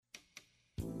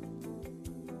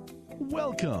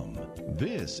Welcome.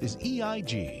 This is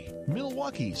EIG,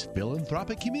 Milwaukee's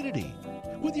philanthropic community,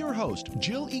 with your host,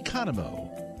 Jill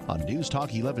Economou, on News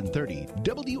Talk 1130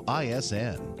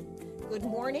 WISN. Good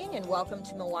morning and welcome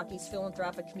to Milwaukee's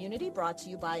philanthropic community, brought to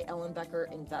you by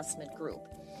Ellenbecker Investment Group.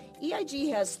 EIG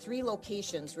has 3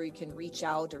 locations where you can reach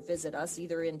out or visit us,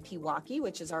 either in Pewaukee,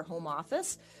 which is our home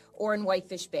office, or in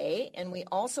Whitefish Bay. And we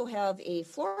also have a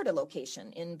Florida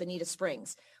location in Bonita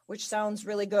Springs, which sounds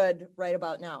really good right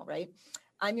about now, right?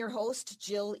 I'm your host,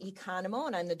 Jill Economou,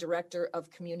 and I'm the Director of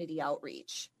Community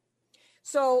Outreach.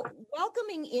 So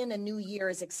welcoming in a new year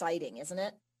is exciting, isn't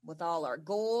it? With all our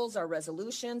goals, our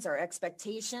resolutions, our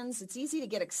expectations, it's easy to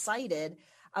get excited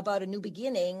about a new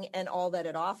beginning and all that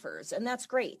it offers. And that's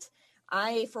great.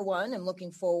 I, for one, am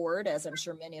looking forward, as I'm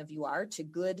sure many of you are, to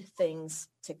good things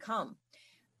to come.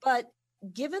 But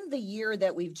given the year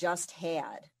that we've just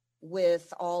had,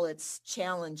 with all its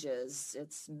challenges,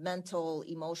 its mental,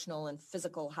 emotional, and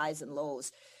physical highs and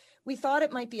lows, we thought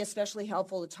it might be especially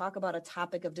helpful to talk about a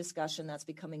topic of discussion that's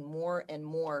becoming more and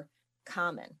more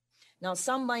common. Now,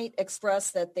 some might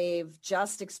express that they've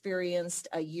just experienced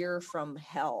a year from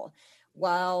hell,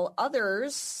 while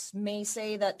others may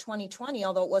say that 2020,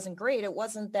 although it wasn't great, it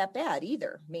wasn't that bad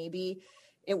either. Maybe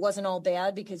it wasn't all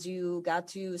bad because you got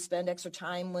to spend extra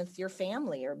time with your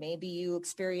family, or maybe you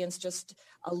experienced just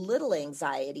a little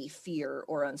anxiety, fear,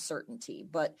 or uncertainty.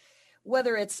 But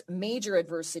whether it's major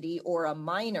adversity or a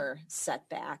minor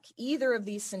setback, either of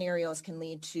these scenarios can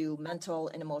lead to mental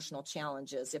and emotional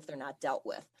challenges if they're not dealt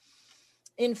with.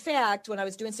 In fact, when I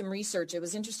was doing some research, it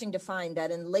was interesting to find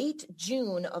that in late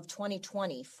June of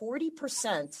 2020,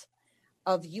 40%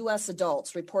 of U.S.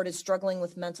 adults reported struggling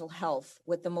with mental health,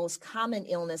 with the most common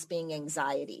illness being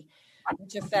anxiety,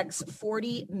 which affects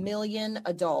 40 million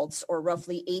adults, or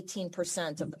roughly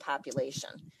 18% of the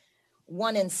population.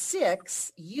 1 in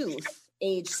 6 youth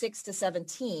age 6 to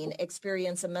 17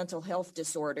 experience a mental health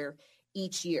disorder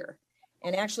each year.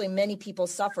 And actually, many people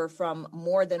suffer from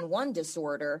more than one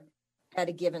disorder at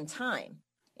a given time.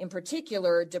 In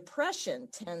particular, depression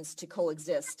tends to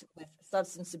coexist with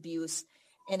substance abuse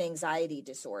and anxiety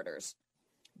disorders.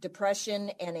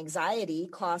 Depression and anxiety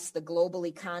cost the global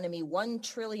economy $1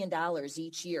 trillion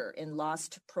each year in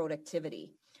lost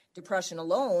productivity. Depression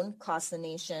alone costs the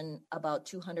nation about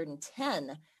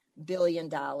 $210 billion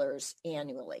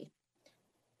annually.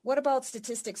 What about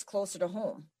statistics closer to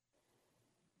home?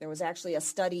 There was actually a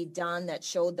study done that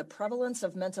showed the prevalence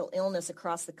of mental illness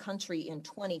across the country in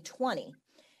 2020,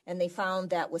 and they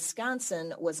found that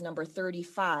Wisconsin was number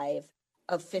 35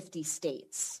 of 50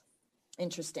 states.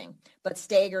 Interesting, but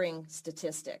staggering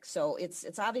statistics. So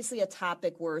it's obviously a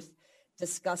topic worth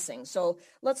discussing. So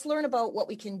let's learn about what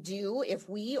we can do if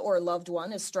we or a loved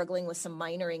one is struggling with some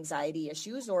minor anxiety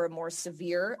issues or a more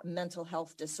severe mental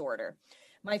health disorder.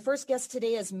 My first guest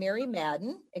today is Mary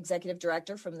Madden, Executive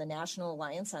Director from the National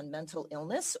Alliance on Mental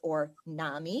Illness, or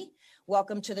NAMI.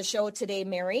 Welcome to the show today,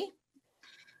 Mary.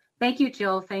 Thank you,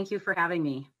 Jill. Thank you for having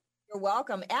me. You're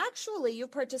welcome. Actually, you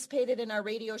participated in our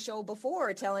radio show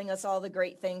before, telling us all the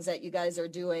great things that you guys are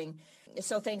doing.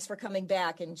 So thanks for coming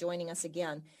back and joining us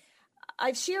again.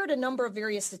 I've shared a number of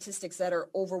various statistics that are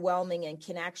overwhelming and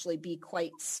can actually be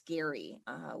quite scary.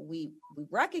 We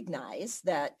recognize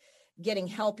that getting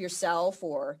help yourself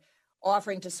or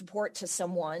offering to support to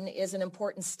someone is an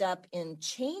important step in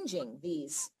changing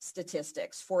these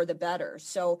statistics for the better.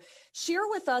 So share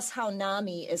with us how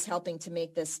NAMI is helping to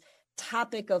make this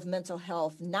topic of mental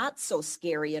health not so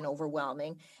scary and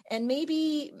overwhelming, and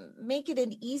maybe make it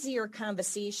an easier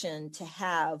conversation to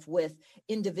have with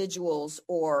individuals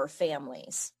or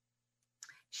families.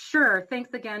 Sure.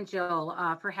 Thanks again, Jill,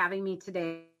 for having me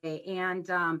today. And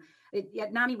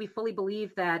at NAMI, we fully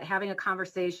believe that having a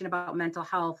conversation about mental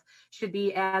health should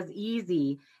be as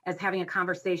easy as having a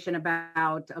conversation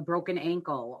about a broken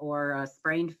ankle or a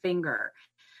sprained finger.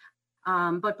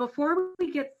 But before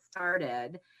we get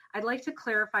started, I'd like to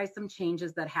clarify some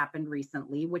changes that happened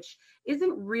recently, which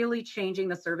isn't really changing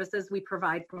the services we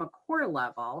provide from a core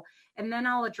level. And then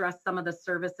I'll address some of the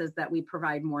services that we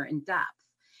provide more in depth.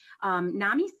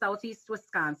 NAMI Southeast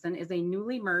Wisconsin is a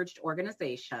newly merged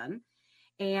organization,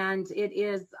 and it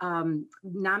is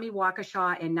NAMI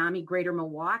Waukesha and NAMI Greater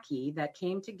Milwaukee that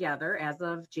came together as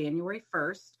of January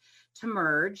 1st to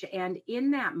merge. And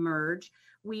in that merge,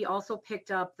 we also picked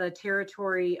up the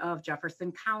territory of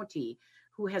Jefferson County,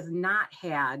 who has not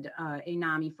had a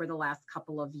NAMI for the last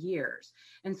couple of years.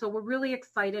 And so we're really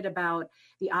excited about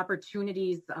the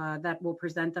opportunities that will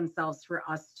present themselves for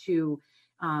us to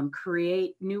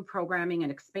create new programming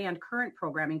and expand current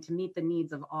programming to meet the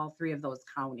needs of all 3 of those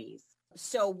counties.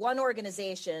 So one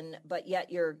organization, but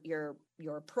yet your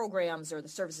programs or the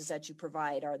services that you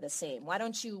provide are the same. Why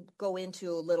don't you go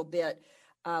into a little bit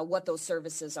what those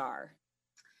services are?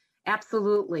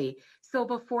 Absolutely. So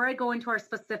before I go into our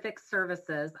specific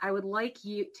services, I would like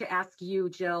you to ask you,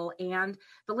 Jill, and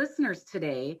the listeners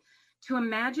today to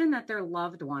imagine that their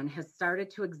loved one has started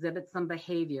to exhibit some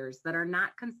behaviors that are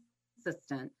not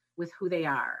consistent with who they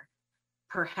are.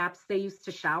 Perhaps they used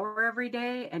to shower every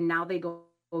day and now they go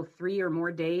 3 or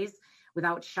more days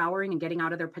without showering and getting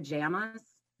out of their pajamas.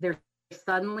 They're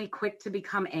suddenly quick to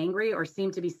become angry or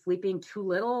seem to be sleeping too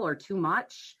little or too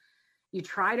much. You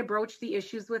try to broach the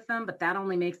issues with them, but that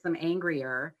only makes them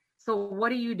angrier. So what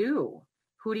do?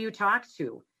 Who do you talk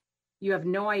to? You have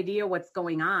no idea what's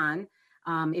going on.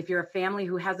 If you're a family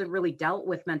who hasn't really dealt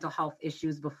with mental health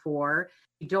issues before,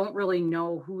 you don't really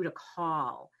know who to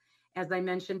call. As I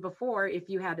mentioned before, if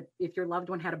your loved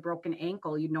one had a broken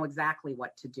ankle, you'd know exactly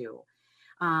what to do.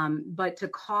 But to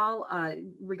call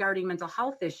regarding mental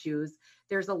health issues,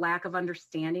 there's a lack of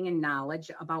understanding and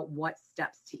knowledge about what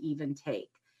steps to even take.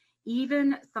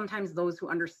 Even sometimes those who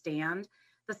understand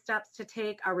the steps to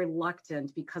take are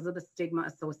reluctant because of the stigma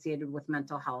associated with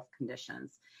mental health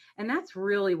conditions. And that's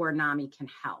really where NAMI can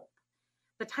help.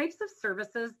 The types of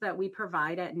services that we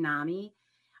provide at NAMI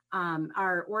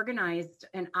are organized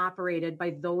and operated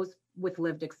by those with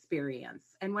lived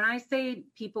experience. And when I say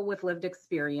people with lived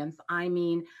experience, I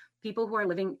mean people who are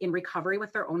living in recovery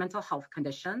with their own mental health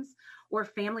conditions, or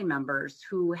family members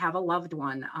who have a loved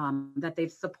one that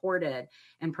they've supported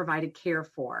and provided care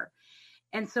for.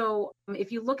 And so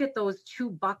if you look at those two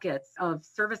buckets of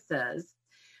services,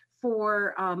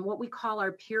 for what we call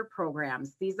our peer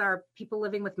programs. These are people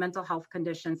living with mental health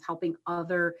conditions, helping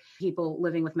other people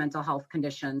living with mental health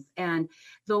conditions. And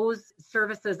those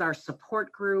services are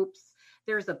support groups.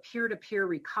 There's a peer-to-peer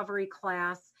recovery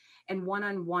class and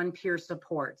one-on-one peer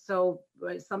support. So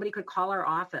somebody could call our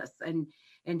office and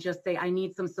just say, I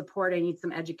need some support, I need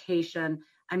some education.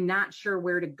 I'm not sure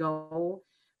where to go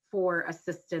for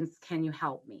assistance. Can you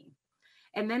help me?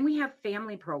 And then we have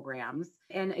family programs.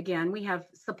 And again, we have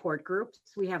support groups.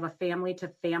 We have a family to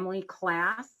family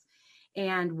class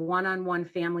and one-on-one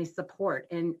family support.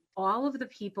 And all of the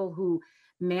people who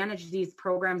manage these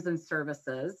programs and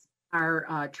services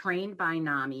are trained by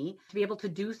NAMI to be able to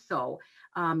do so,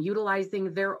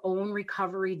 utilizing their own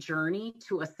recovery journey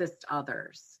to assist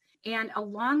others. And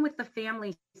along with the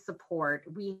family support,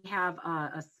 we have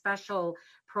a special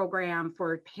program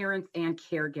for parents and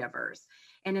caregivers.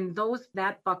 And in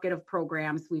that bucket of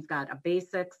programs, we've got a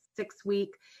basic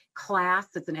 6-week class.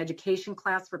 It's an education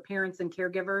class for parents and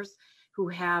caregivers who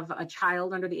have a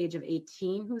child under the age of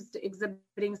 18 who's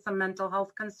exhibiting some mental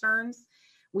health concerns.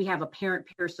 We have a parent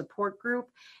peer support group,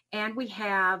 and we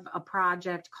have a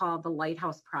project called the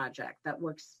Lighthouse Project that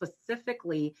works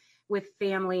specifically with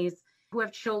families who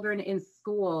have children in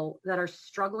school that are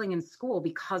struggling in school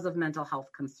because of mental health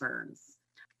concerns.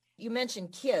 You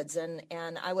mentioned kids, and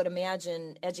I would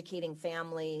imagine educating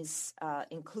families,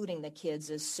 including the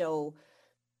kids, is so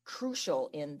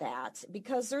crucial in that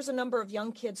because there's a number of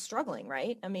young kids struggling,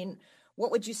 right? I mean,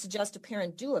 what would you suggest a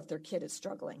parent do if their kid is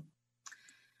struggling?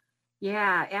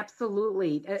 Yeah,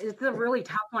 absolutely. It's a really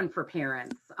tough one for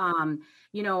parents.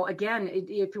 Again,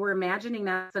 if we're imagining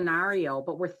that scenario,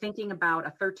 but we're thinking about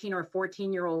a 13 or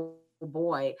 14-year-old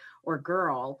boy or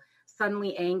girl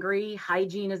suddenly angry,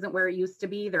 hygiene isn't where it used to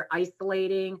be, they're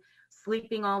isolating,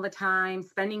 sleeping all the time,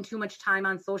 spending too much time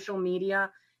on social media.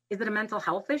 Is it a mental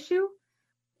health issue?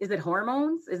 Is it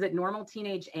hormones? Is it normal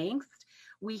teenage angst?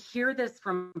 We hear this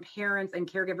from parents and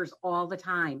caregivers all the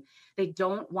time. They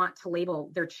don't want to label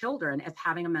their children as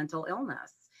having a mental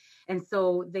illness. And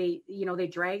so they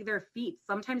drag their feet.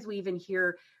 Sometimes we even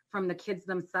hear from the kids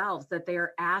themselves that they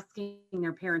are asking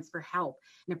their parents for help.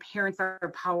 And their parents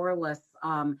are powerless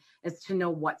as to know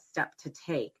what step to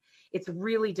take. It's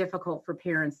really difficult for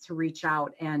parents to reach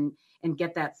out and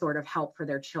get that sort of help for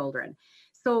their children.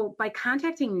 So by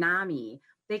contacting NAMI,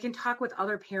 they can talk with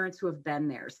other parents who have been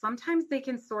there. Sometimes they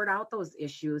can sort out those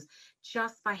issues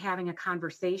just by having a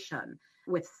conversation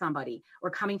with somebody or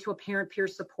coming to a parent peer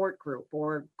support group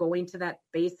or going to that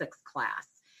basics class.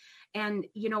 And,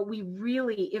 we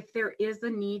really, if there is a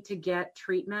need to get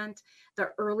treatment, the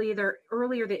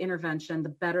earlier the intervention, the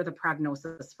better the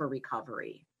prognosis for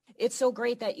recovery. It's so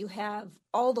great that you have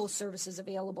all those services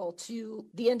available to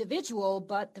the individual,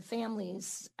 but the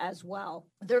families as well.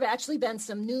 There have actually been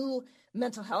some new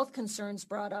mental health concerns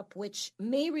brought up, which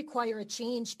may require a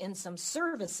change in some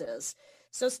services.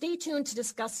 So stay tuned to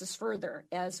discuss this further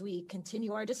as we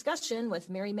continue our discussion with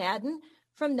Mary Madden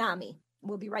from NAMI.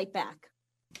 We'll be right back.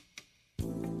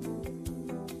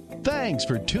 Thanks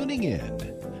for tuning in.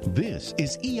 This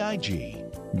is EIG,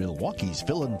 Milwaukee's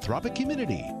philanthropic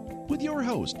community, with your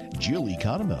host, Jill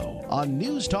Economou, on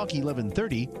News Talk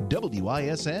 1130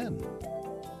 WISN.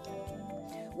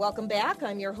 Welcome back.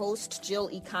 I'm your host, Jill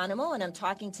Economou, and I'm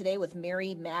talking today with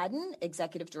Mary Madden,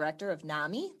 Executive Director of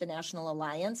NAMI, the National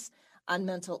Alliance on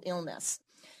Mental Illness.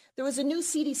 There was a new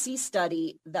CDC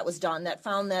study that was done that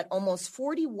found that almost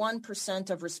 41%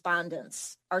 of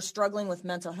respondents are struggling with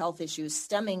mental health issues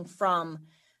stemming from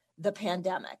the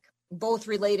pandemic, both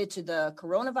related to the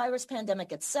coronavirus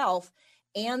pandemic itself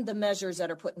and the measures that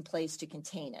are put in place to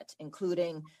contain it,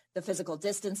 including the physical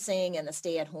distancing and the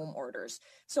stay-at-home orders.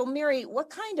 So, Mary, what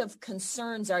kind of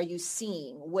concerns are you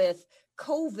seeing with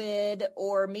COVID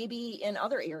or maybe in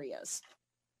other areas?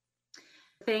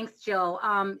 Thanks, Jill.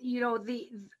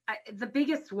 The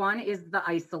biggest one is the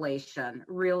isolation,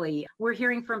 really. We're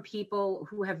hearing from people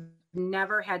who have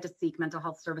never had to seek mental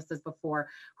health services before,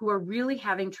 who are really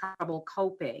having trouble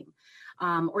coping,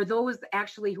 or those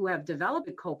actually who have developed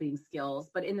coping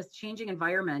skills, but in this changing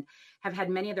environment have had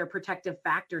many of their protective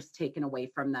factors taken away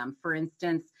from them. For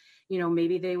instance,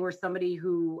 maybe they were somebody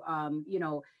who,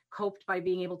 coped by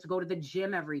being able to go to the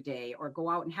gym every day or go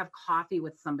out and have coffee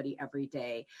with somebody every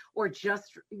day, or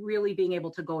just really being able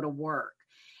to go to work.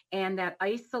 And that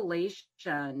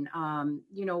isolation,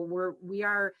 we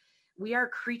are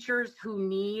creatures who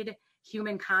need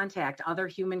human contact, other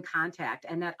human contact.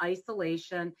 And that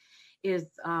isolation is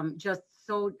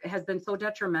has been so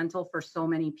detrimental for so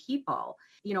many people.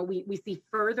 We see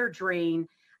further drain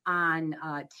on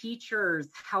teachers,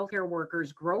 healthcare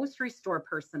workers, grocery store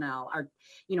personnel,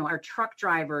 our truck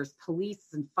drivers, police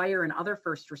and fire and other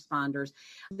first responders.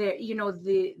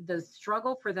 The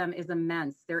struggle for them is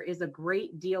immense. There is a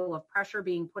great deal of pressure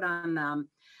being put on them,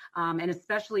 and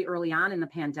especially early on in the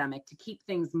pandemic, to keep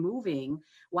things moving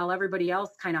while everybody else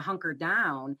kind of hunkered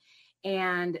down.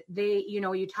 And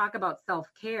you talk about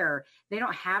self-care, they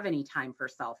don't have any time for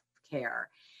self-care.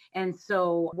 And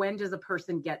so when does a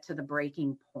person get to the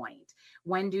breaking point?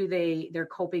 When do their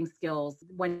coping skills,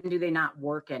 when do they not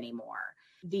work anymore?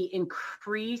 The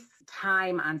increased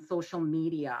time on social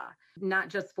media, not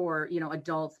just for,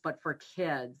 adults, but for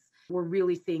kids, we're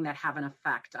really seeing that have an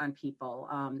effect on people.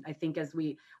 I think, as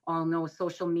we all know,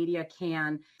 social media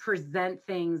can present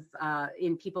things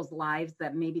in people's lives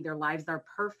that maybe their lives are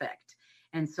perfect.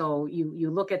 And so you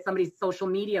look at somebody's social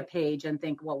media page and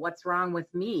think, well, what's wrong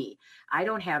with me? I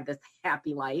don't have this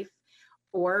happy life.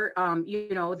 Or,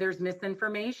 there's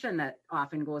misinformation that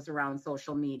often goes around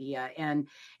social media. And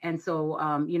so,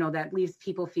 that leaves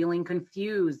people feeling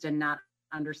confused and not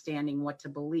understanding what to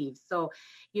believe. So,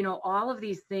 all of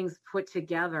these things put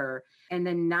together and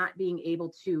then not being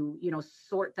able to,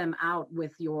 sort them out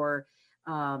with your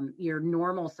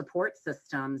normal support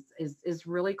systems is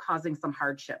really causing some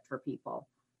hardship for people.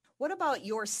 What about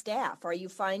your staff? Are you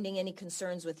finding any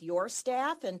concerns with your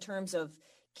staff in terms of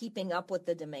keeping up with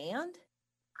the demand?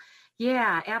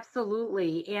 Yeah,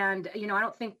 absolutely. And, I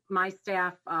don't think my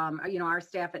staff, our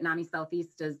staff at NAMI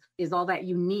Southeast is all that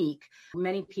unique.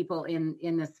 Many people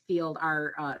in this field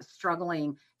are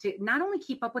struggling to not only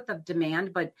keep up with the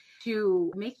demand, but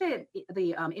to make the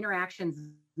interactions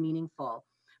meaningful.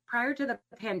 Prior to the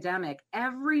pandemic,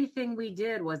 everything we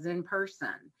did was in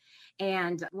person.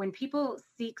 And when people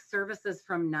seek services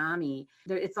from NAMI,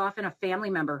 it's often a family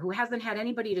member who hasn't had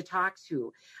anybody to talk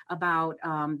to about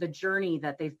the journey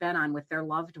that they've been on with their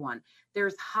loved one.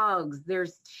 There's hugs,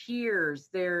 there's tears,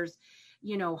 there's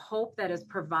hope that is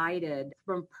provided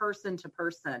from person to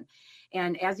person.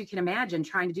 And as you can imagine,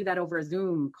 trying to do that over a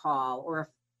Zoom call or a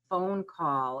phone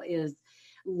call is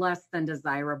less than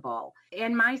desirable.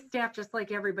 And my staff, just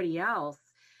like everybody else,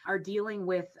 are dealing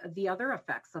with the other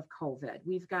effects of COVID.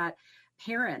 We've got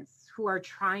parents who are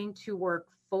trying to work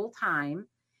full time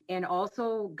and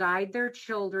also guide their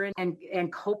children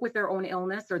and cope with their own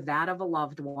illness or that of a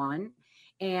loved one.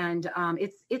 And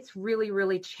it's really,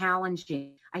 really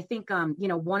challenging. I think,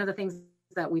 one of the things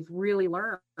that we've really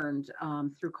learned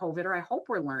through COVID, or I hope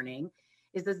we're learning,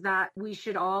 is that we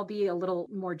should all be a little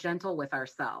more gentle with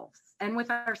ourselves and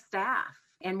with our staff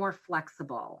and more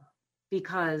flexible,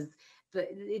 because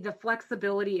the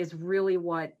flexibility is really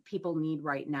what people need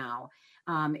right now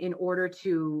in order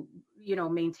to,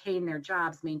 maintain their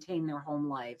jobs, maintain their home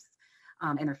lives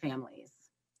and their families.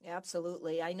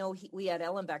 Absolutely. I know we at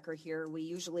Ellenbecker here, we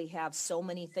usually have so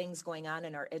many things going on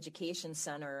in our education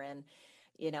center, and,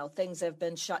 things have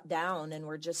been shut down and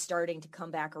we're just starting to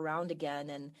come back around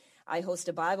again. And I host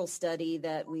a Bible study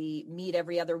that we meet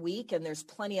every other week, and there's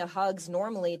plenty of hugs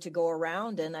normally to go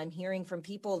around. And I'm hearing from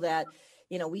people that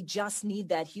we just need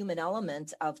that human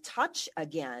element of touch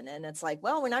again. And it's like,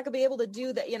 well, we're not going to be able to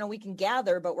do that. We can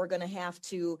gather, but we're going to have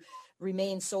to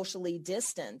remain socially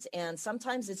distant. And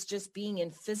sometimes it's just being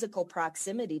in physical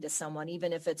proximity to someone,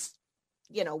 even if it's,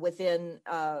 within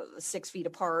 6 feet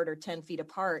apart or 10 feet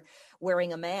apart,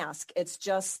 wearing a mask. It's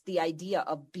just the idea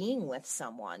of being with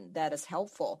someone that is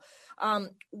helpful.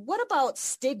 What about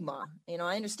stigma?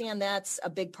 I understand that's a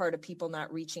big part of people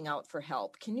not reaching out for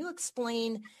help. Can you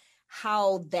explain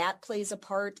how that plays a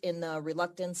part in the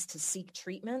reluctance to seek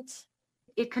treatment?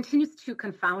 It continues to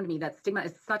confound me that stigma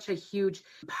is such a huge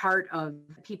part of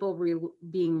people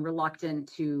being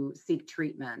reluctant to seek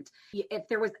treatment. If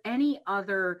there was any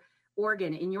other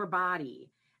organ in your body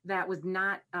that was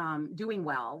not doing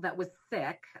well, that was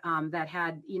sick, that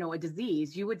had, a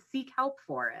disease, you would seek help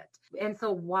for it. And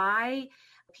so why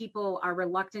people are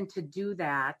reluctant to do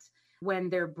that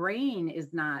when their brain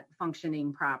is not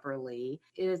functioning properly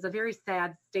is a very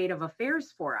sad state of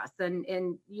affairs for us.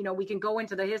 And we can go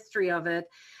into the history of it,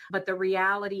 but the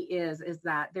reality is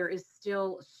that there is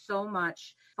still so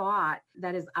much thought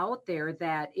that is out there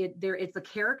that it's a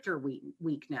character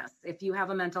weakness. If you have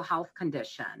a mental health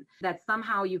condition, that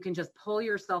somehow you can just pull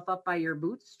yourself up by your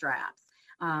bootstraps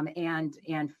and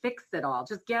fix it all.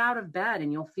 Just get out of bed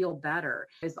and you'll feel better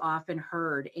is often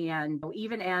heard. And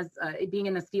even as being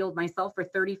in this field myself for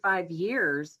 35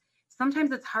 years,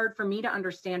 sometimes it's hard for me to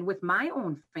understand with my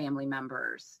own family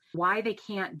members why they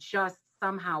can't just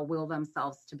somehow will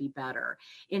themselves to be better.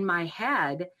 In my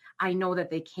head, I know that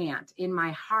they can't. In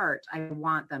my heart, I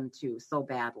want them to so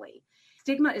badly.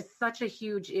 Stigma is such a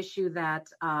huge issue that,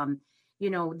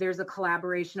 there's a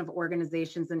collaboration of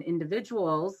organizations and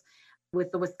individuals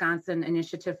with the Wisconsin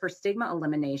Initiative for Stigma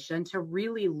Elimination to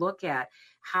really look at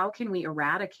how can we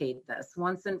eradicate this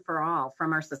once and for all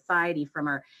from our society, from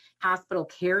our hospital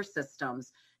care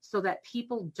systems, so that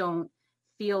people don't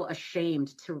feel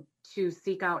ashamed to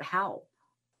seek out help.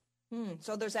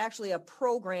 So there's actually a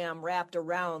program wrapped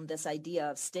around this idea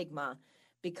of stigma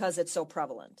because it's so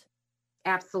prevalent.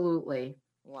 Absolutely.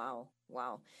 Wow.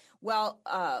 Well,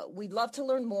 we'd love to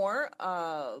learn more,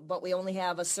 but we only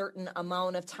have a certain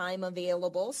amount of time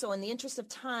available. So in the interest of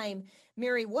time,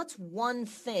 Mary, what's one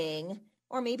thing,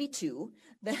 or maybe two,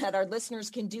 that our listeners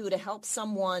can do to help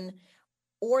someone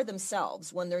or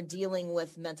themselves when they're dealing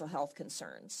with mental health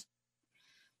concerns?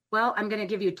 Well, I'm going to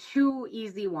give you two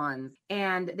easy ones,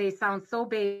 and they sound so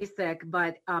basic,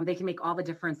 but they can make all the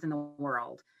difference in the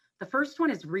world. The first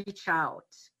one is reach out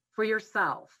for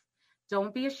yourself.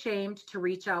 Don't be ashamed to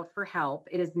reach out for help.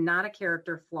 It is not a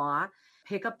character flaw.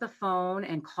 Pick up the phone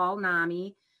and call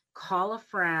NAMI, call a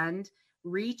friend,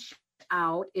 reach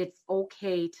out. It's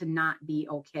okay to not be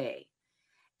okay.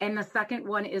 And the second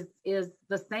one is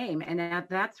the same, and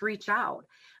that's reach out.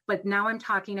 But now I'm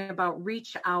talking about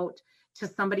reach out to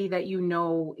somebody that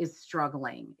is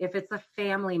struggling. If it's a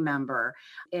family member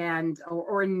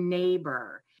or a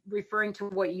neighbor, referring to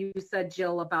what you said,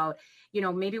 Jill, about,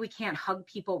 maybe we can't hug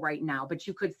people right now, but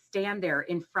you could stand there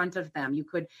in front of them. You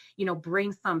could,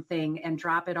 bring something and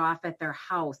drop it off at their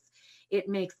house. It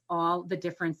makes all the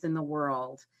difference in the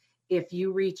world if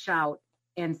you reach out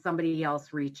and somebody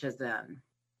else reaches in.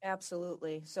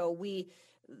 Absolutely. So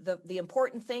the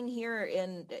important thing here,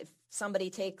 if somebody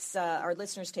takes, our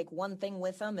listeners take one thing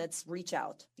with them, it's reach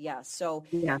out. Yeah. So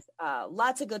yes.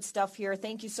 Lots of good stuff here.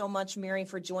 Thank you so much, Mary,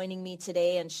 for joining me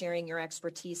today and sharing your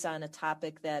expertise on a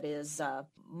topic that is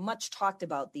much talked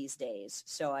about these days.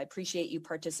 So I appreciate you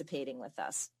participating with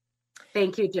us.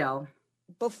 Thank you, Jill.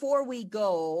 Before we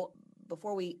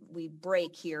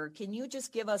break here, can you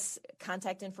just give us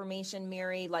contact information,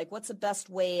 Mary? Like, what's the best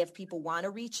way if people want to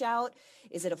reach out?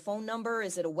 Is it a phone number?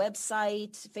 Is it a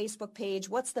website, Facebook page?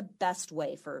 What's the best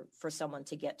way for someone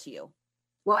to get to you?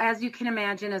 Well, as you can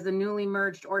imagine, as a newly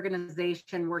merged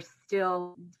organization, we're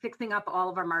still fixing up all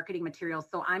of our marketing materials.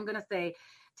 So I'm going to say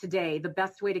today, the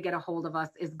best way to get a hold of us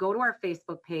is go to our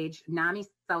Facebook page, NAMI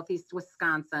Southeast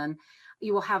Wisconsin.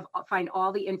 You will find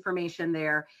all the information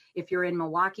there. If you're in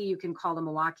Milwaukee, you can call the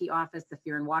Milwaukee office. If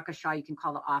you're in Waukesha, you can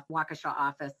call the Waukesha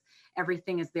office.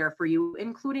 Everything is there for you,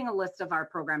 including a list of our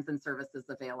programs and services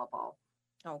available.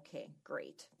 Okay,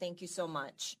 great. Thank you so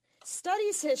much.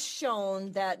 Studies have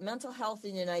shown that mental health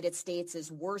in the United States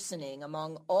is worsening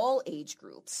among all age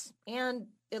groups, and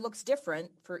it looks different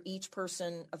for each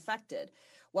person affected.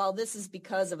 While this is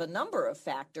because of a number of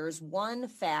factors, one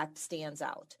fact stands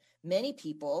out. Many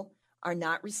people are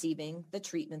not receiving the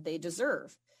treatment they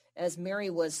deserve. As Mary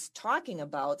was talking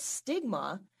about,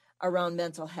 stigma around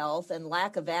mental health and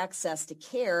lack of access to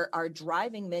care are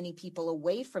driving many people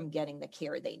away from getting the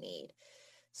care they need.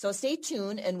 So stay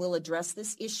tuned and we'll address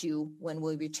this issue when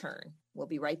we return. We'll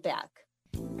be right back.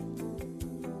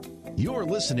 You're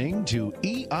listening to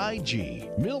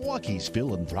EIG, Milwaukee's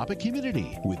Philanthropic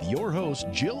Community, with your host,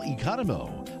 Jill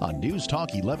Economou, on News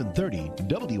Talk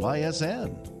 1130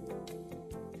 WISN.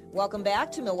 Welcome back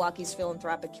to Milwaukee's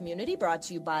Philanthropic Community, brought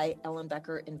to you by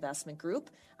Ellenbecker Investment Group.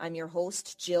 I'm your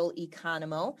host, Jill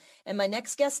Economou, and my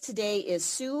next guest today is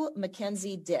Sue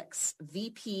McKenzie-Dix,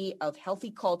 VP of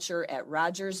Healthy Culture at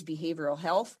Rogers Behavioral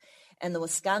Health and the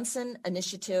Wisconsin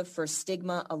Initiative for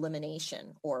Stigma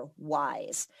Elimination, or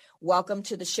WISE. Welcome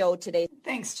to the show today.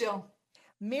 Thanks, Jill.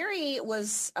 Mary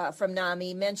was from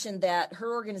NAMI, mentioned that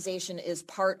her organization is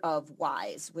part of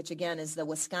WISE, which again is the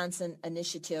Wisconsin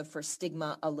Initiative for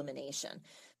Stigma Elimination.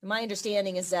 My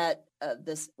understanding is that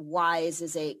this WISE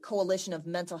is a coalition of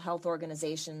mental health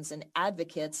organizations and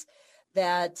advocates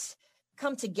that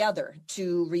come together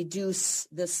to reduce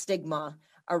the stigma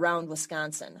around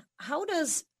Wisconsin. How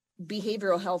does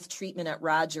behavioral health treatment at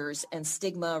Rogers and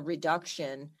stigma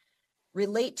reduction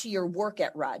relate to your work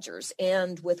at Rogers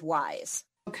and with WISE?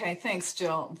 Okay, thanks,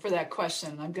 Jill, for that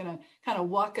question. I'm going to kind of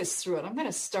walk us through it. I'm going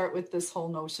to start with this whole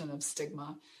notion of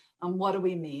stigma. What do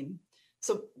we mean?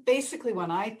 So basically, when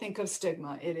I think of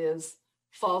stigma, it is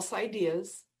false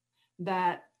ideas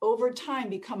that over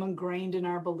time become ingrained in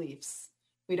our beliefs.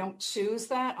 We don't choose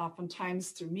that, oftentimes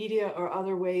through media or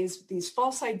other ways, these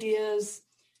false ideas,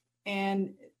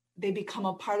 and they become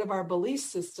a part of our belief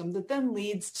system that then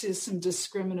leads to some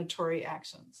discriminatory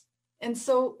actions. And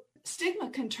so stigma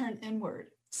can turn inward.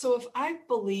 So if I've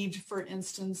believed, for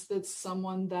instance, that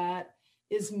someone that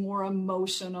is more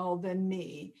emotional than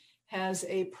me has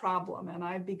a problem and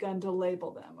I've begun to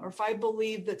label them, or if I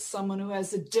believe that someone who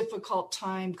has a difficult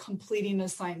time completing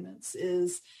assignments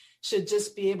should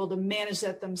just be able to manage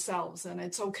that themselves, and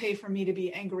it's okay for me to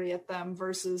be angry at them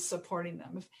versus supporting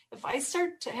them. If I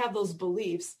start to have those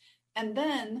beliefs and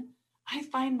then I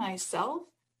find myself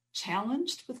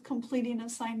challenged with completing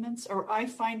assignments, or I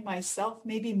find myself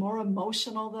maybe more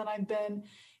emotional than I've been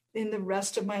in the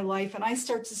rest of my life, and I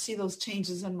start to see those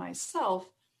changes in myself,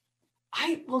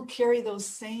 I will carry those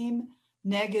same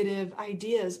negative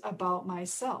ideas about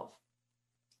myself.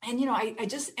 And, I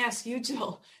just ask you,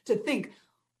 Jill, to think,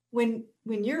 when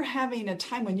you're having a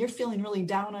time when you're feeling really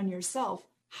down on yourself,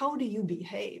 how do you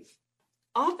behave?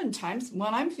 Oftentimes,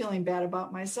 when I'm feeling bad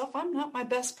about myself, I'm not my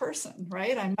best person,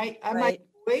 right? I might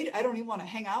wait, I don't even want to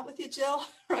hang out with you, Jill,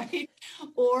 right?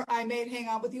 Or I may hang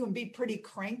out with you and be pretty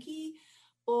cranky,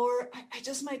 or I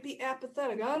just might be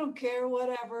apathetic. I don't care,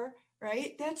 whatever,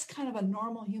 right? That's kind of a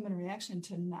normal human reaction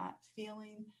to not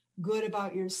feeling good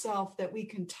about yourself that we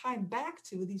can tie back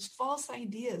to these false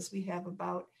ideas we have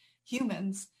about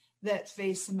humans that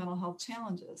face some mental health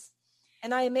challenges.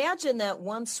 And I imagine that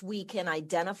once we can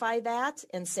identify that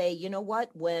and say, you know what,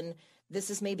 when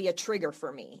this is maybe a trigger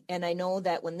for me, and I know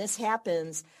that when this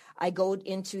happens, I go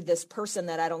into this person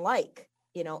that I don't like,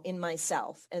 in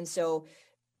myself. And so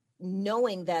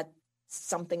knowing that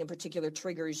something in particular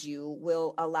triggers you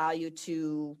will allow you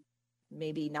to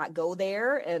maybe not go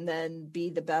there and then be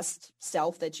the best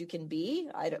self that you can be.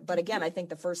 But again, I think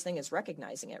the first thing is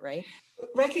recognizing it, right?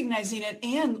 Recognizing it.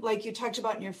 And like you talked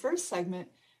about in your first segment,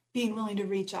 being willing to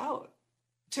reach out,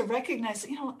 to recognize,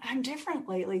 I'm different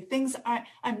lately.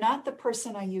 I'm not the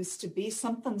person I used to be.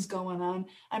 Something's going on.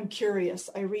 I'm curious.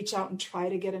 I reach out and try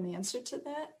to get an answer to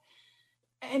that.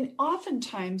 And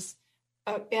oftentimes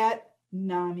at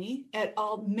NAMI,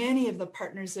 many of the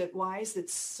partners at WISE that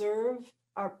serve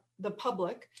the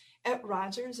public, at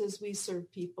Rogers as we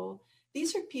serve people,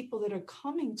 these are people that are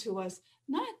coming to us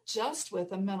not just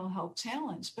with a mental health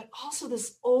challenge, but also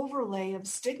this overlay of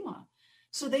stigma.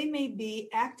 So they may be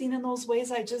acting in those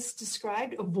ways I just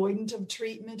described, avoidant of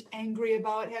treatment, angry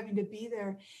about having to be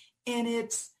there. And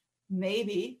it's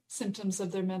maybe symptoms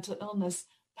of their mental illness,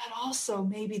 but also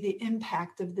maybe the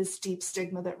impact of this deep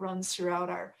stigma that runs throughout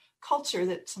our culture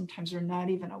that sometimes we're not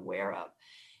even aware of.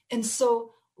 And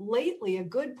so lately, a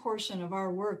good portion of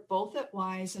our work, both at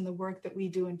WISE and the work that we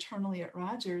do internally at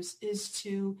Rogers, is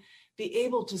to be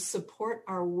able to support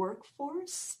our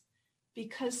workforce,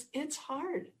 because it's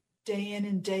hard day in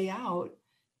and day out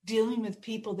dealing with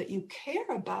people that you care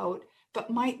about, but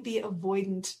might be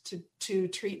avoidant to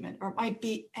treatment or might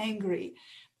be angry.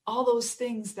 All those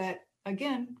things that,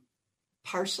 again,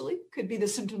 partially could be the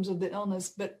symptoms of the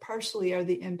illness, but partially are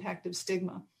the impact of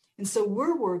stigma. And so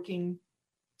we're working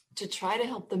to try to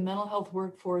help the mental health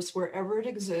workforce, wherever it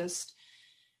exists,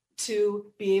 to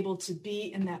be able to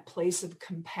be in that place of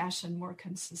compassion more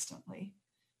consistently,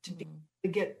 to be to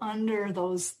get under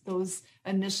those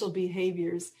initial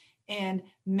behaviors and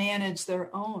manage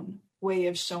their own way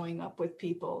of showing up with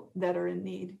people that are in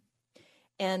need.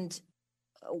 And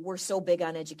we're so big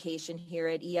on education here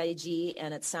at EIG,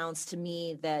 and it sounds to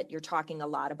me that you're talking a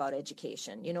lot about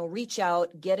education. Reach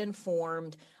out, get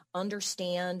informed,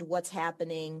 understand what's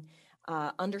happening,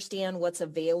 understand what's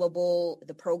available,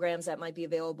 the programs that might be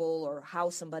available, or how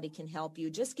somebody can help you.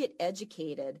 Just get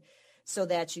educated so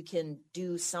that you can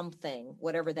do something,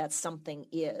 whatever that something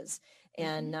is.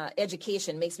 And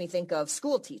education makes me think of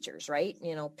school teachers, right?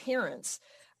 Parents,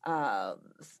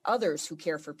 others who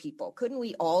care for people. Couldn't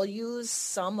we all use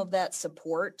some of that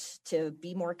support to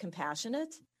be more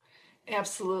compassionate?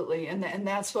 Absolutely. And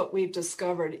that's what we've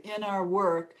discovered in our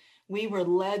work. We were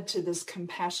led to this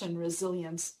compassion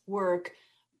resilience work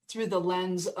through the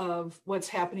lens of what's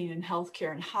happening in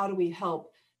healthcare and how do we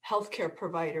help healthcare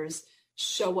providers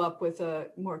show up with a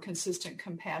more consistent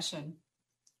compassion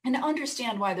and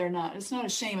understand why they're not. It's not a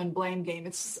shame and blame game.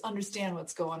 It's just understand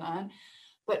what's going on.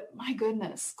 But my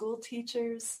goodness, school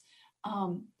teachers,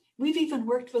 we've even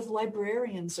worked with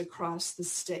librarians across the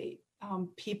state.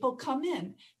 People come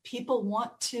in, people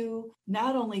want to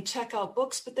not only check out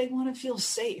books, but they want to feel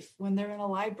safe when they're in a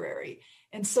library.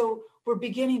 And so we're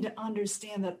beginning to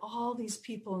understand that all these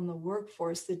people in the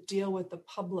workforce that deal with the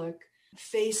public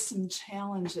face some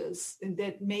challenges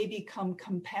that may become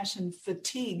compassion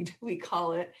fatigued, we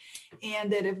call it.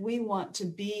 And that if we want to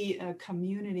be a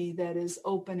community that is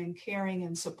open and caring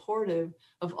and supportive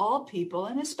of all people,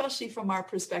 and especially from our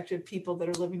perspective, people that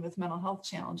are living with mental health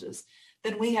challenges,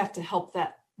 then we have to help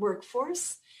that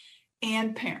workforce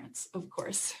and parents, of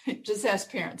course. Just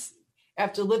ask parents,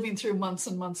 after living through months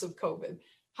and months of COVID,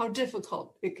 how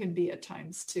difficult it can be at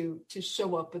times to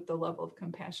show up with the level of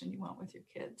compassion you want with your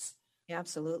kids.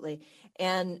 Absolutely.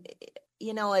 And,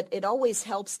 it always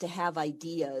helps to have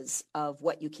ideas of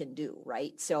what you can do,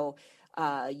 right? So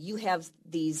you have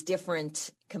these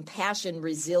different compassion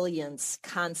resilience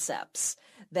concepts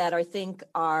that I think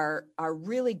are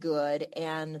really good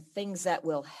and things that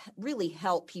will really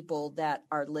help people that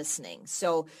are listening.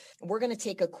 So we're going to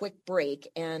take a quick break,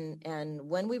 and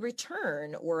when we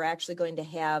return, we're actually going to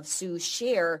have Sue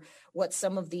share what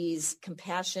some of these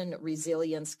compassion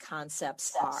resilience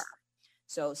concepts are.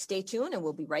 So stay tuned and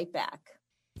we'll be right back.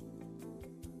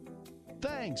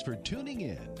 Thanks for tuning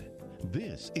in.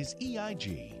 This is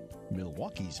EIG,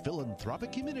 Milwaukee's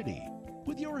philanthropic community,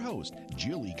 with your host,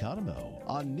 Jill Economou,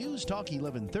 on News Talk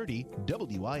 1130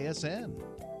 WISN.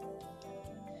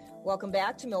 Welcome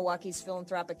back to Milwaukee's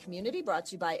philanthropic community, brought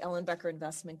to you by Ellenbecker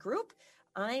Investment Group.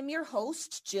 I'm your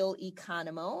host, Jill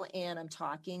Economou, and I'm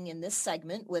talking in this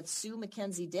segment with Sue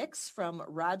McKenzie-Dix from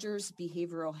Rogers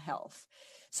Behavioral Health.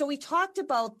 So we talked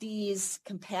about these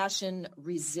compassion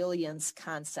resilience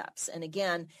concepts. And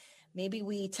again, maybe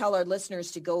we tell our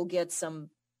listeners to go get some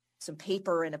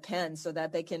paper and a pen so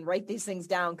that they can write these things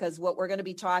down, because what we're going to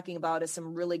be talking about is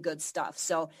some really good stuff.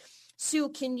 So Sue,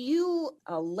 can you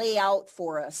lay out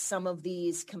for us some of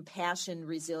these compassion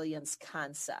resilience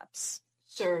concepts?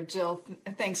 Sure, Jill.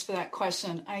 Thanks for that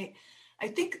question. I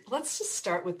think let's just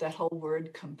start with that whole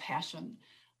word compassion.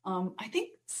 I think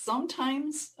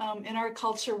sometimes in our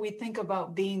culture, we think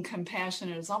about being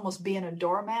compassionate as almost being a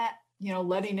doormat,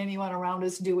 letting anyone around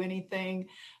us do anything,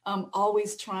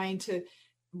 always trying to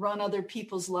run other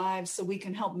people's lives so we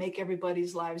can help make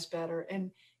everybody's lives better.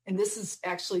 And this is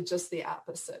actually just the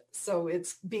opposite. So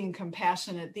it's being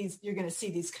compassionate. You're going to see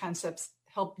these concepts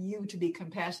help you to be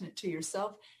compassionate to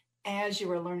yourself as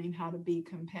you are learning how to be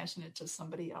compassionate to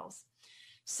somebody else.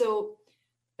 So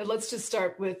let's just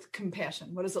start with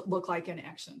compassion. What does it look like in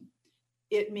action?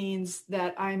 It means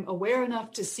that I'm aware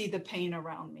enough to see the pain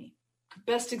around me.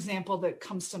 The best example that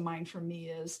comes to mind for me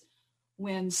is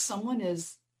when someone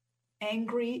is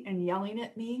angry and yelling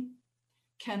at me,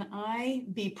 can I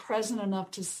be present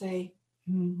enough to say,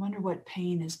 wonder what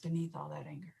pain is beneath all that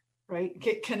anger, right?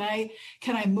 Can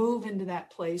I move into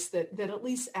that place that at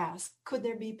least ask, could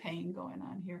there be pain going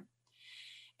on here?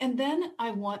 And then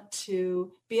I want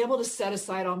to be able to set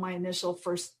aside all my initial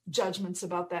first judgments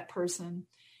about that person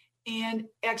and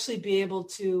actually be able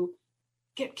to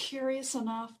get curious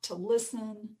enough to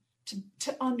listen,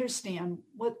 to understand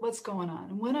what's going on.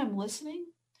 And when I'm listening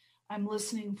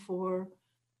for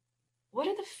what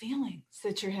are the feelings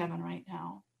that you're having right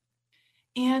now?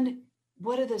 And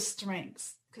what are the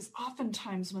strengths? Because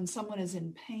oftentimes when someone is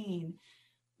in pain,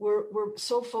 we're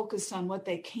so focused on what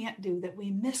they can't do that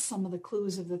we miss some of the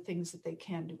clues of the things that they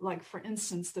can do. Like, for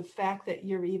instance, the fact that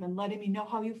you're even letting me know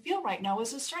how you feel right now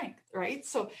is a strength, right?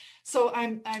 So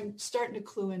I'm starting to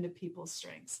clue into people's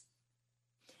strengths.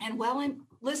 And while I'm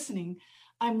listening,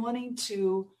 I'm wanting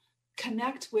to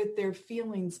connect with their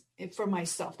feelings for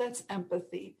myself. That's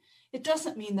empathy. It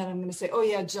doesn't mean that I'm going to say, oh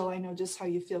yeah, Jill, I know just how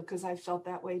you feel because I felt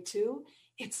that way too.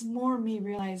 It's more me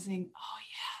realizing, oh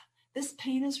yeah, this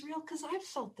pain is real because I've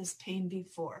felt this pain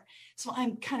before. So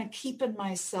I'm kind of keeping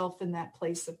myself in that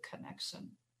place of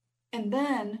connection. And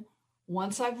then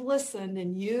once I've listened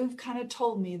and you've kind of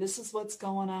told me this is what's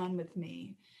going on with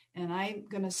me, and I'm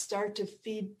going to start to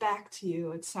feed back to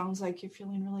you, it sounds like you're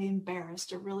feeling really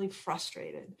embarrassed or really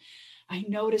frustrated. I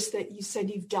noticed that you said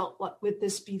you've dealt with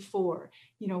this before,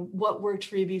 what worked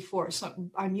for you before.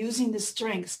 So I'm using the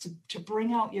strengths to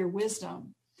bring out your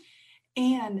wisdom.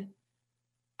 And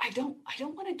I don't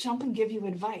want to jump and give you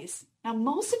advice. Now,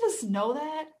 most of us know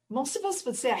that. Most of us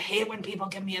would say, I hate when people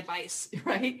give me advice,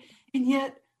 right? And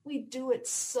yet we do it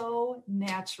so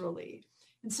naturally.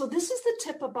 And so this is the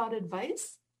tip about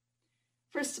advice.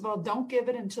 First of all, don't give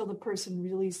it until the person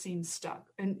really seems stuck.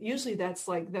 And usually that's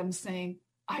like them saying,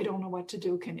 I don't know what to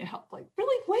do. Can you help? Like,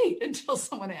 really wait until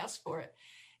someone asks for it.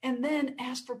 And then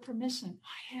ask for permission.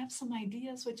 I have some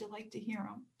ideas. Would you like to hear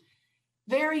them?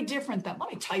 Very different than, let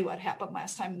me tell you what happened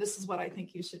last time. This is what I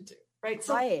think you should do. Right.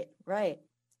 So, right.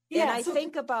 Yeah, and I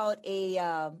think about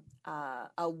a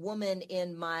woman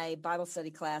in my Bible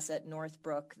study class at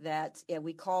Northbrook that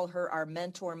we call her our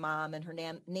mentor mom, and her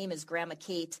name is Grandma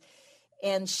Kate.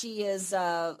 And she is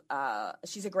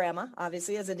she's a grandma,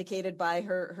 obviously, as indicated by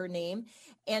her name.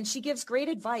 And she gives great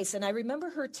advice. And I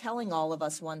remember her telling all of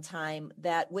us one time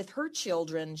that with her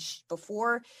children,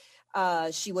 before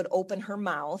she would open her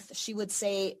mouth, she would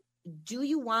say, do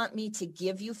you want me to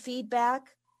give you feedback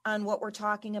on what we're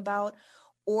talking about?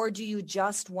 Or do you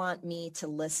just want me to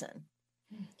listen?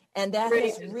 And that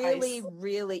has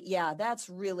that's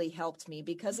really helped me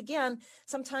because, again,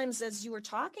 sometimes as you were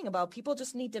talking about, people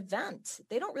just need to vent.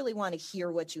 They don't really want to hear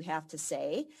what you have to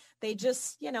say. They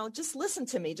just, just listen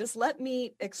to me. Just let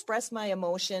me express my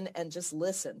emotion and just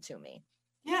listen to me.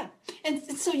 Yeah. And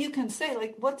so you can say,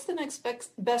 like, what's the next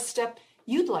best step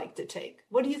you'd like to take?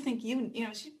 What do you think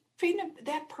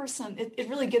that person, it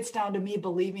really gets down to me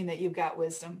believing that you've got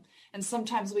wisdom. And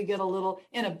sometimes we get a little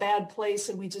in a bad place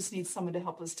and we just need someone to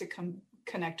help us to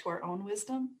connect to our own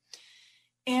wisdom.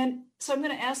 And so I'm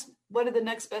going to ask, what are the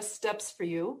next best steps for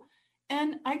you?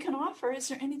 And I can offer, is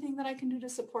there anything that I can do to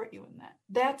support you in that?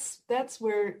 That's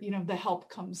where, the help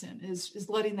comes in, is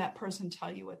letting that person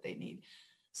tell you what they need.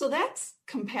 So that's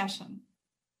compassion.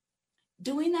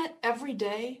 Doing that every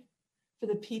day for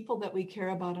the people that we care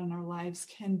about in our lives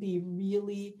can be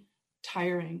really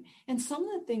tiring. And some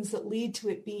of the things that lead to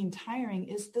it being tiring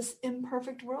is this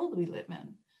imperfect world we live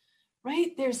in,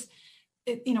 right?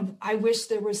 I wish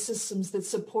there were systems that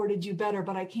supported you better,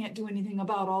 but I can't do anything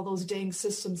about all those dang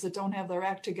systems that don't have their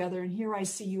act together. And here I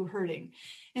see you hurting.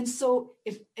 And so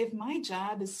if my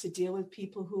job is to deal with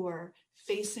people who are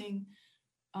facing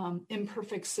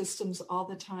imperfect systems all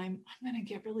the time, I'm going to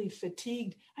get really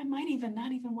fatigued. I might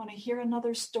not even want to hear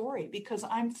another story because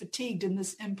I'm fatigued in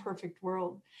this imperfect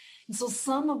world. And so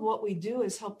some of what we do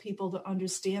is help people to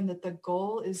understand that the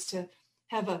goal is to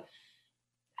have a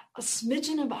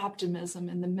smidgen of optimism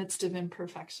in the midst of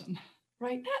imperfection,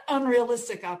 right? Not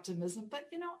unrealistic optimism, but,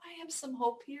 I have some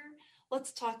hope here.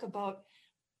 Let's talk about,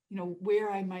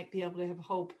 where I might be able to have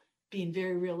hope, being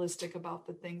very realistic about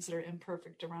the things that are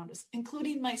imperfect around us,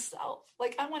 including myself.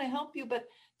 Like, I want to help you, but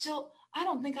Jill, I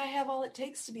don't think I have all it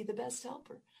takes to be the best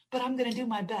helper, but I'm going to do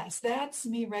my best. That's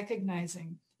me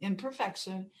recognizing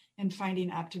imperfection and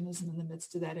finding optimism in the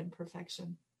midst of that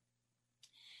imperfection.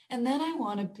 And then I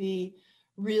want to be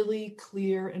really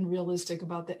clear and realistic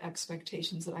about the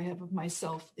expectations that I have of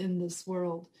myself in this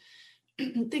world.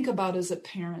 Think about as a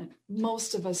parent,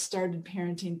 most of us started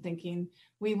parenting thinking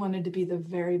we wanted to be the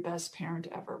very best parent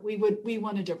ever. We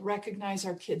wanted to recognize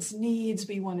our kids' needs.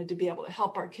 We wanted to be able to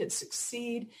help our kids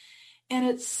succeed. And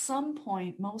at some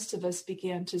point, most of us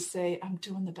began to say, I'm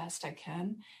doing the best I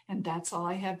can, and that's all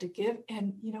I have to give.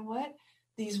 And you know what?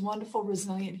 These wonderful,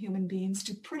 resilient human beings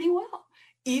do pretty well,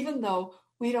 even though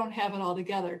we don't have it all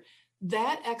together.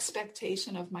 That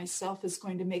expectation of myself is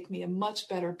going to make me a much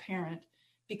better parent,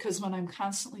 because when I'm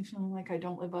constantly feeling like I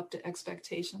don't live up to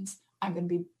expectations, I'm going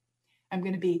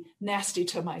to be nasty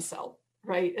to myself,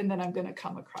 right? And then I'm going to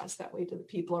come across that way to the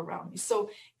people around me. So,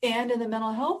 and in the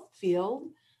mental health field,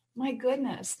 my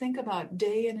goodness, think about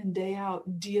day in and day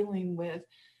out dealing with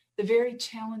the very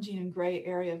challenging and gray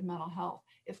area of mental health.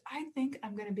 If I think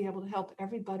I'm going to be able to help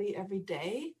everybody every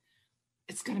day,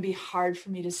 it's going to be hard for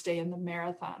me to stay in the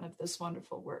marathon of this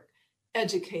wonderful work.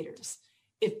 Educators,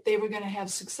 if they were going to have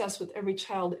success with every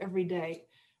child every day,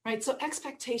 right? So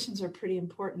expectations are pretty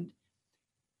important.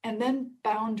 And then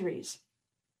boundaries.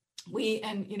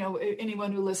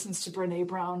 Anyone who listens to Brene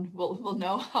Brown will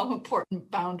know how important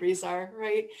boundaries are,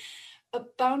 right?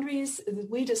 boundaries,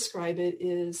 we describe it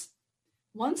is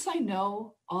once I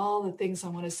know all the things I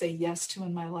want to say yes to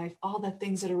in my life, all the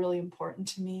things that are really important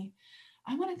to me,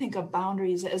 I want to think of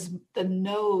boundaries as the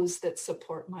no's that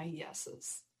support my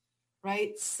yeses,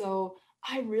 right? So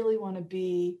I really want to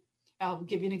be, I'll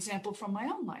give you an example from my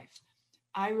own life.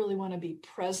 I really want to be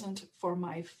present for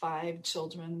my 5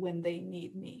 children when they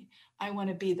need me. I want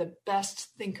to be the best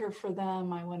thinker for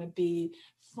them. I want to be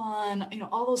fun,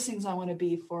 all those things I want to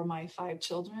be for my 5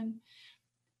 children.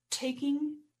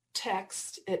 Taking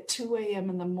text at 2 a.m.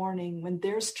 in the morning when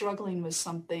they're struggling with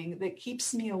something that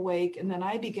keeps me awake, and then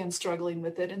I begin struggling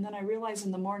with it, and then I realize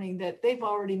in the morning that they've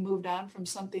already moved on from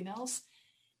something else,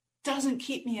 doesn't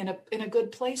keep me in a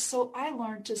good place. So I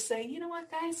learned to say, you know what,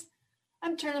 guys,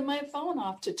 I'm turning my phone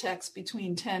off to text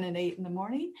between 10 and 8 in the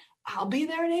morning. I'll be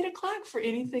there at 8 o'clock for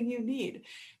anything you need.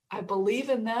 I believe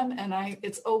in them, and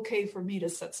it's okay for me to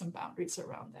set some boundaries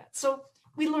around that. So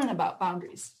we learn about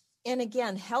boundaries. And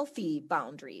again, healthy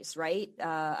boundaries, right?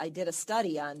 I did a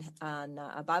study on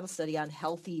a Bible study on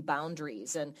healthy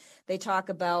boundaries, and they talk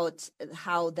about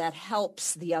how that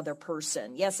helps the other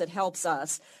person. Yes, it helps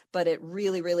us, but it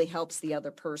really, really helps the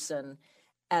other person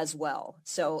as well.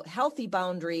 So healthy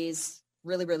boundaries,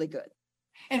 really, really good.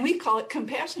 And we call it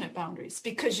compassionate boundaries,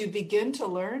 because you begin to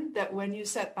learn that when you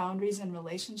set boundaries in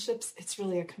relationships, it's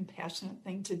really a compassionate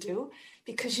thing to do,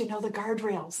 because you know the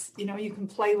guardrails, you can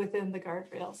play within the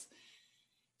guardrails.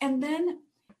 And then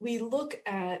we look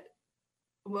at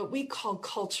what we call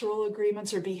cultural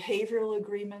agreements or behavioral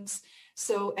agreements.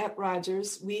 So at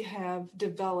Rogers, we have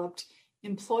developed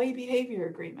employee behavior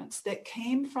agreements that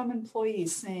came from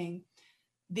employees saying,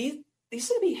 these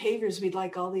are the behaviors we'd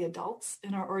like all the adults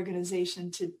in our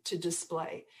organization to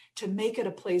display, to make it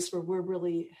a place where we're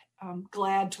really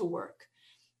glad to work.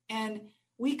 And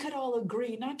we could all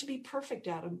agree, not to be perfect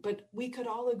at them, but we could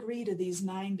all agree to these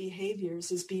 9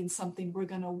 behaviors as being something we're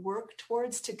going to work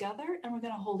towards together, and we're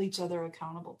going to hold each other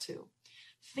accountable to.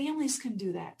 Families can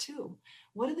do that too.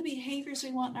 What are the behaviors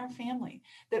we want in our family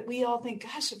that we all think,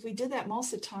 gosh, if we did that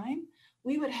most of the time,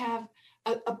 we would have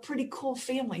a pretty cool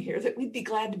family here that we'd be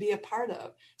glad to be a part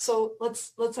of. So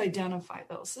let's identify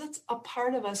those. So that's a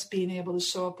part of us being able to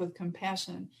show up with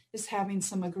compassion, is having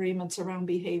some agreements around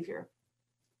behavior.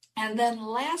 And then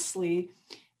lastly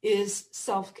is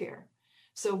self-care.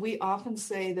 So we often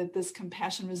say that this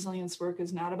compassion resilience work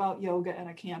is not about yoga and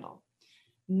a candle.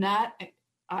 I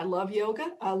love yoga,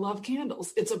 I love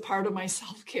candles. It's a part of my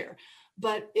self-care.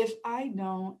 But if I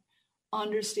don't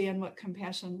understand what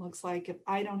compassion looks like, if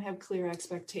I don't have clear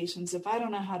expectations, if I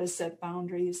don't know how to set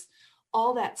boundaries,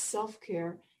 all that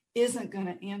self-care isn't going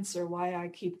to answer why I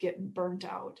keep getting burnt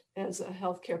out as a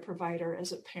healthcare provider,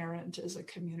 as a parent, as a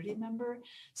community member.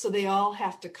 So they all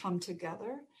have to come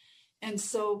together. And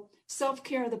so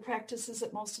self-care are the practices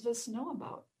that most of us know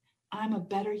about. I'm a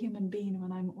better human being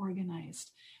when I'm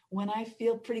organized. When I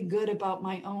feel pretty good about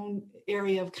my own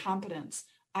area of competence,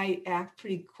 I act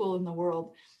pretty cool in the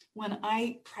world. When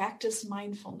I practice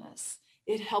mindfulness,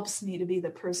 it helps me to be the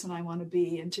person I want to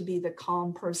be and to be the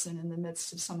calm person in the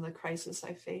midst of some of the crisis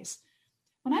I face.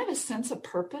 When I have a sense of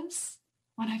purpose,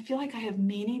 when I feel like I have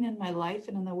meaning in my life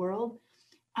and in the world,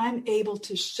 I'm able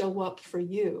to show up for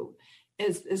you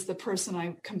as the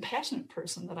compassionate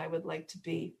person that I would like to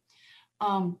be.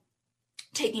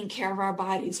 Taking care of our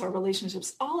bodies, our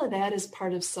relationships, all of that is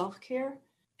part of self-care.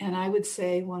 And I would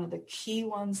say one of the key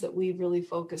ones that we really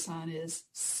focus on is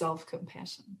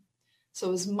self-compassion.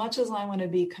 So as much as I want to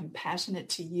be compassionate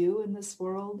to you in this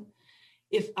world,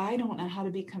 if I don't know how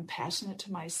to be compassionate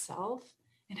to myself,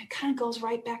 and it kind of goes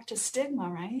right back to stigma,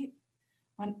 right?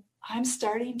 When I'm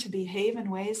starting to behave in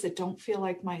ways that don't feel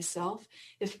like myself,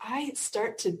 if I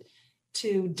start to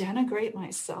denigrate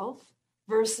myself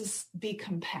versus be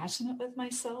compassionate with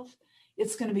myself,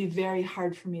 it's going to be very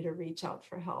hard for me to reach out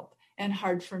for help, and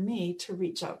hard for me to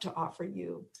reach out to offer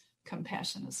you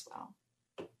compassion as well.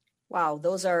 Wow,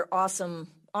 those are awesome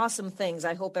things.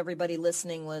 I hope everybody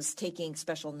listening was taking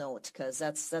special note, because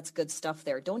that's good stuff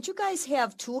there. Don't you guys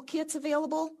have toolkits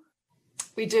available?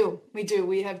 We do.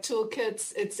 We have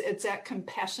toolkits. It's at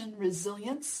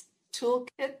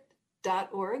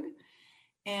compassionresilience.toolkit.org,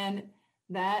 and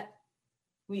that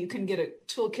you can get a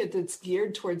toolkit that's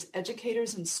geared towards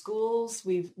educators in schools.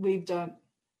 We've done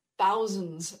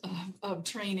thousands of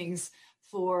trainings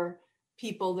for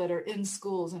people that are in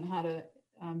schools and how to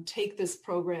take this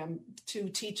program to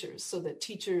teachers, so that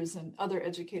teachers and other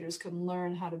educators can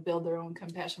learn how to build their own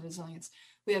compassion resilience.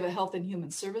 We have a health and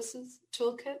human services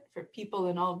toolkit for people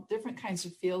in all different kinds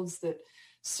of fields that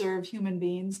serve human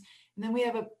beings. And then we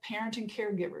have a parent and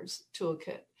caregivers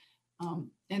toolkit.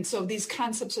 And so these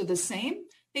concepts are the same.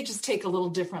 they just take a little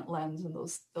different lens in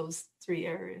those three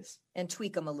areas. And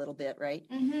tweak them a little bit, right?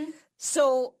 Mm-hmm.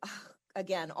 So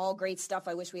again, all great stuff.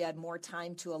 I wish we had more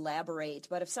time to elaborate,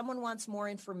 but if someone wants more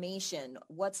information,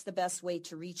 what's the best way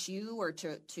to reach you or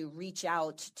to reach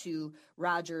out to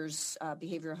Rogers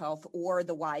Behavioral Health or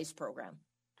the WISE program?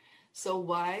 So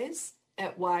WISE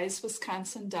at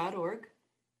wisewisconsin.org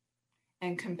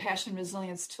and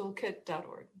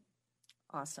compassionresilience-toolkit.org.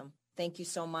 Awesome. Thank you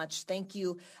so much. Thank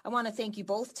you. I want to thank you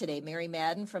both today, Mary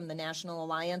Madden from the National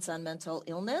Alliance on Mental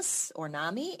Illness, or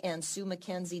NAMI, and Sue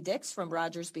McKenzie-Dix from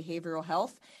Rogers Behavioral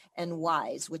Health and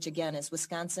WISE, which again is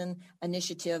Wisconsin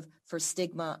Initiative for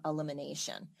Stigma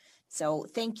Elimination. So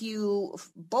thank you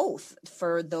both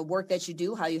for the work that you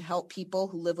do, how you help people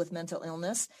who live with mental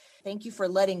illness. Thank you for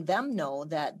letting them know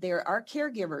that there are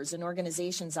caregivers and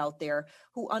organizations out there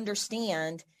who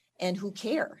understand and who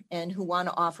care and who want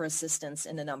to offer assistance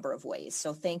in a number of ways.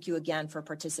 So thank you again for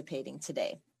participating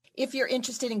today. If you're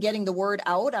interested in getting the word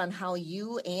out on how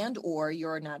you and or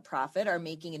your nonprofit are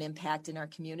making an impact in our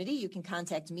community, you can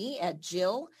contact me at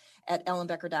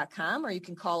jill@ellenbecker.com, or you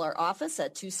can call our office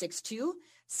at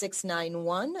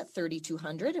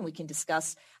 262-691-3200, and we can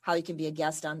discuss how you can be a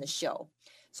guest on the show.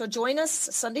 So join us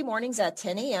Sunday mornings at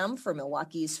 10 a.m. for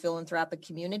Milwaukee's philanthropic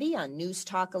community on News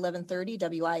Talk 1130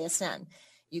 WISN.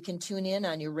 You can tune in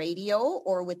on your radio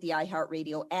or with the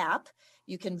iHeartRadio app.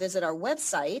 You can visit our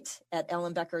website at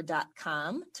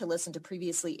ellenbecker.com to listen to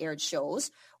previously aired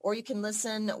shows, or you can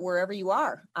listen wherever you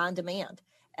are on demand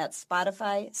at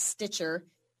Spotify, Stitcher,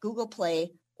 Google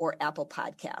Play, or Apple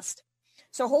Podcast.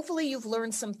 So hopefully you've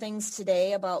learned some things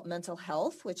today about mental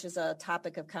health, which is a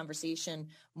topic of conversation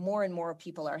more and more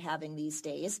people are having these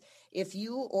days. If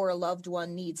you or a loved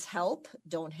one needs help,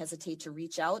 don't hesitate to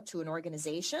reach out to an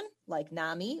organization like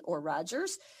NAMI or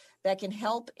Rogers that can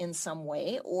help in some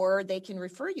way, or they can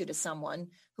refer you to someone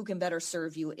who can better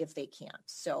serve you if they can't.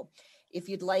 So if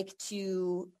you'd like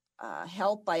to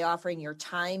help by offering your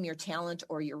time, your talent,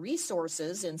 or your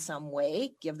resources in some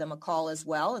way, give them a call as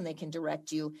well, and they can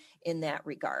direct you in that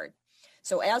regard.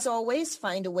 So as always,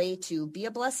 find a way to be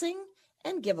a blessing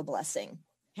and give a blessing.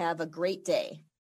 Have a great day.